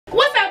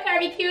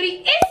Curvy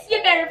Cutie, it's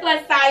your favorite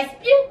plus size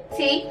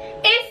beauty.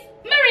 It's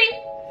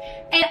Marie.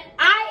 And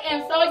I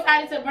am so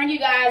excited to bring you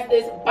guys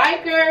this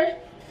biker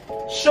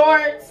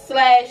shorts.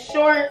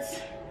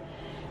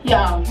 Y'all,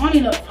 I don't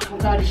even know what the fuck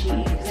kind of shit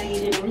is because I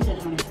ain't did no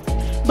research on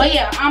it. But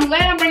yeah, I'm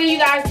glad I'm bringing you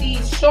guys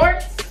these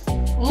shorts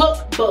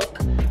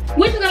lookbook,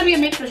 which is going to be a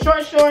mix of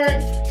short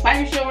shorts,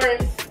 biker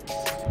shorts,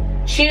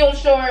 chill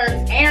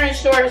shorts, errand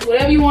shorts,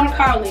 whatever you want to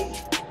call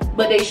it.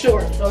 But they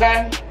shorts,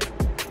 okay?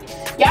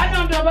 Y'all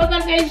know I'm doing post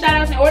notification shout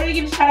outs. In order to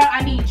get a shout out,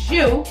 I need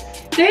you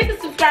to hit the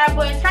subscribe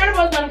button, turn the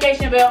post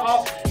notification bell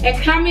on,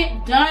 and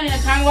comment done in the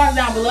comment box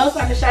down below so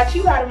I can shout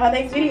you out in my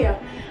next video.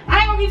 I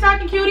ain't gonna be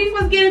talking cuties.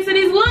 Let's get into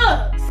these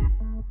looks.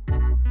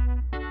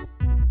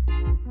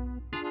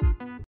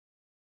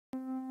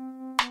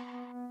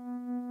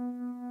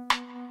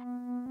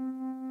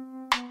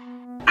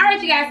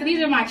 Alright, you guys, so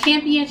these are my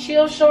champion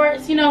chill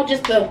shorts. You know,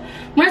 just to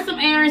run some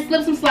errands,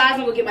 slip some slides,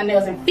 and go get my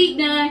nails and feet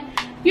done.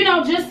 You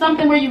know, just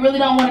something where you really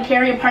don't want to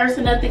carry a purse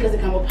or nothing because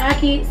it comes with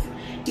pockets.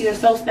 These are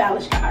so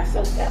stylish, guys,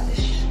 so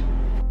stylish.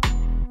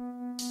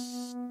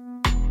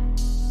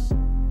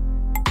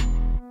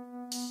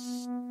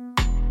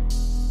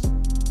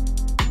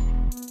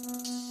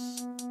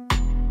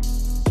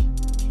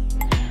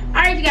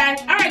 Alright, you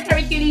guys, alright,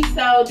 Curvy Cuties,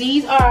 so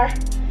these are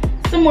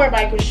some more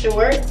biker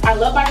shorts. I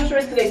love biker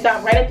shorts because they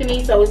stop right at the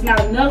knee, so it's not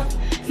enough,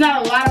 it's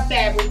not a lot of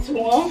fabric to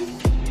them.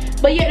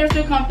 But yet they're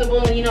still comfortable,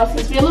 and you know,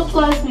 since we're a little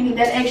plus, we need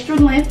that extra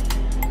length.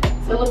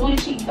 So a little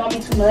booty cheek don't be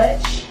too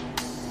much.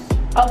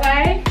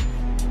 Okay?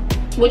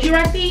 Would you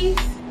rock these?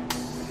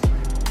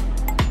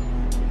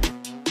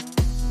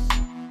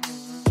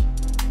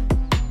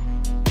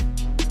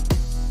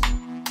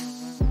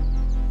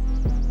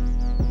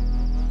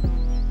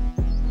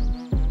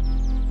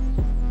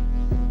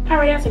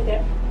 Alright, I'll take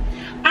that.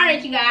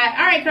 Alright, you guys.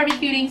 Alright, Curvy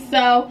Cuties.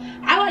 So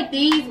I like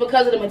these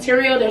because of the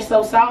material. They're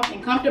so soft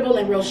and comfortable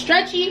and real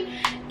stretchy.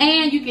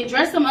 And you can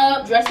dress them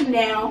up, dress them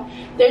down.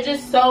 They're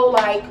just so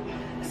like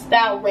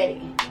style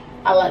ready.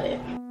 I love it.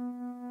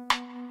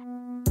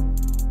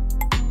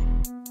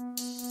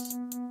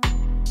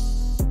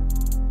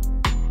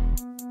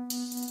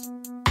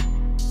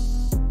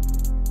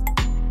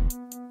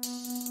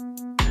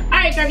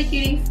 Alright, Curvy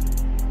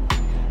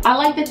Cuties. I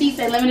like that these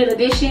say limited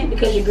edition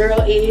because your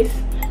girl is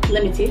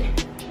limited.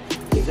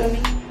 You feel me?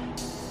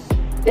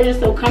 They're just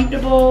so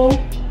comfortable,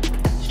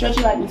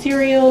 stretchy like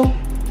material,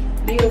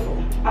 beautiful.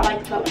 I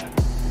like the color.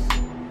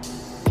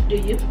 Do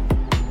you?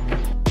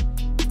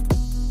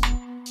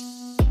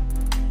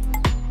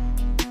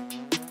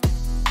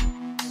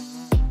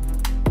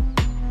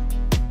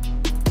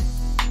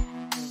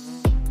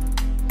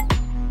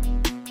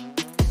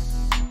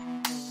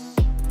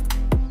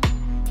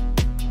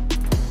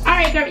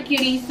 Alright, Curvy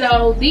Cuties,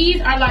 so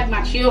these are like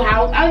my chill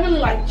house. I really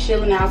like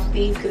chilling out with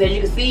these because as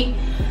you can see,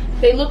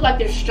 they look like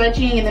they're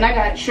stretching, and then I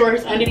got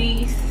shorts under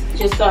these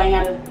just so I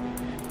ain't gotta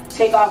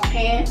take off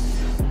pants.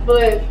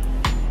 But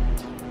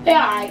they're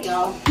alright,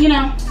 y'all. You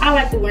know, I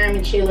like to wear them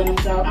and chill in them,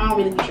 so I don't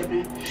really be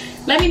tripping.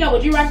 Let me know,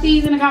 would you rock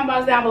these in the comment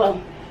box down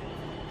below?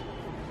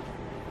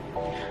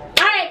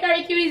 Alright,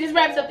 Curvy Cuties, this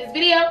wraps up this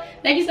video.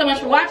 Thank you so much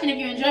for watching. If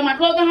you enjoyed my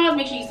clothing hauls,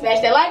 make sure you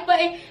smash that like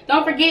button.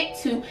 Don't forget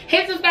to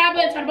hit the subscribe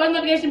button, turn the post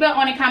notification bell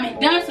on, and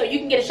comment done so you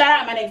can get a shout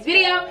out in my next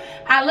video.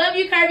 I love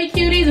you, Curvy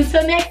Cuties.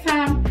 Until next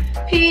time,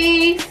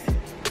 peace.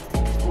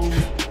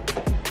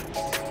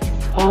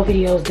 All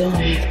videos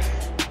done.